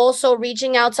also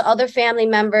reaching out to other family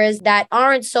members that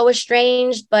aren't so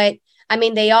estranged, but I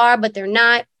mean, they are, but they're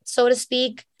not, so to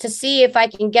speak, to see if I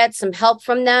can get some help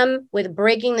from them with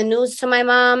breaking the news to my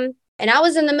mom. And I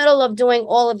was in the middle of doing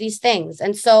all of these things.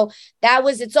 And so that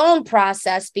was its own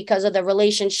process because of the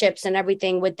relationships and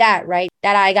everything with that, right?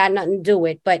 That I got nothing to do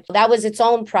with, but that was its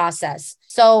own process.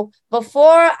 So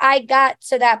before I got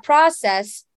to that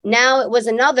process, now it was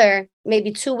another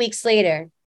maybe 2 weeks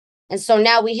later. And so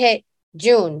now we hit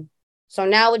June. So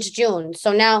now it's June.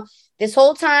 So now this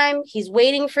whole time he's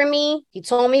waiting for me. He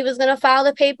told me he was going to file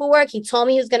the paperwork. He told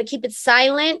me he was going to keep it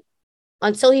silent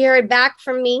until he heard back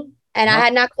from me. And I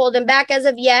had not called him back as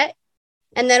of yet.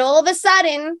 And then all of a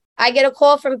sudden, I get a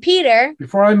call from Peter.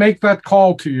 Before I make that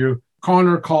call to you,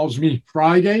 Connor calls me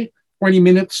Friday, 20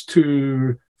 minutes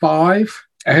to 5.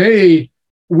 Hey,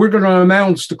 we're going to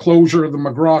announce the closure of the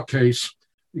McGraw case.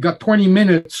 You got 20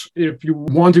 minutes if you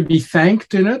want to be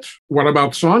thanked in it. What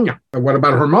about Sonia? What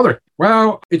about her mother?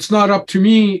 Well, it's not up to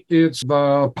me. It's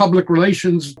the public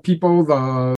relations people,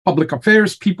 the public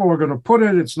affairs people are going to put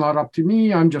it. It's not up to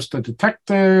me. I'm just a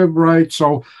detective, right?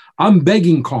 So I'm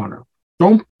begging Connor,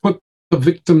 don't put the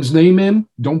victim's name in.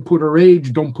 Don't put her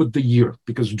age. Don't put the year.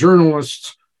 Because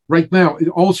journalists right now,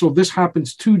 also this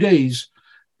happens 2 days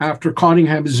after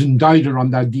Cottingham is indicted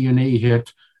on that DNA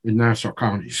hit in Nassau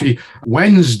County. See,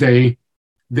 Wednesday,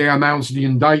 they announced the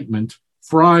indictment.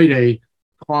 Friday,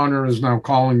 Connor is now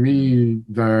calling me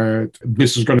that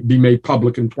this is going to be made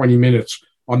public in 20 minutes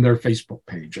on their Facebook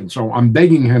page. And so I'm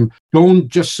begging him, don't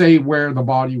just say where the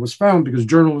body was found because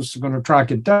journalists are going to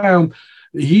track it down.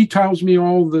 He tells me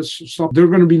all this stuff. There are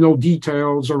going to be no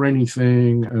details or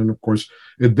anything. And of course,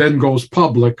 it then goes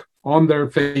public on their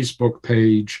Facebook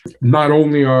page. Not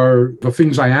only are the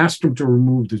things I asked him to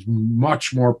remove, there's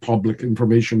much more public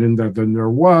information in there than there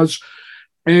was.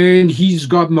 And he's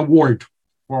got an award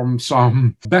from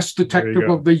some Best Detective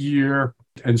of the Year.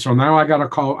 And so now I got to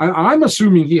call. I'm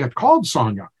assuming he had called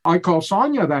Sonia. I called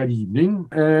Sonia that evening,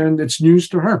 and it's news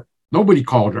to her. Nobody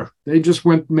called her. They just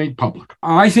went and made public.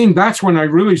 I think that's when I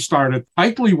really started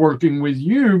tightly working with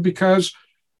you because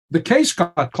the case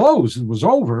got closed. It was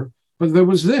over, but there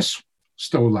was this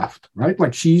still left, right?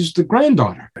 Like she's the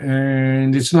granddaughter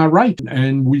and it's not right.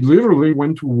 And we literally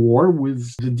went to war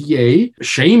with the DA,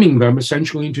 shaming them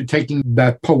essentially into taking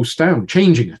that post down,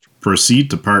 changing it.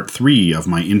 Proceed to part 3 of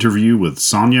my interview with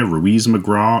Sonia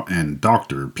Ruiz-McGraw and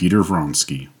Dr. Peter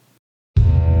Vronsky.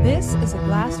 This is a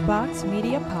Glassbox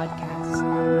Media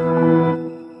podcast.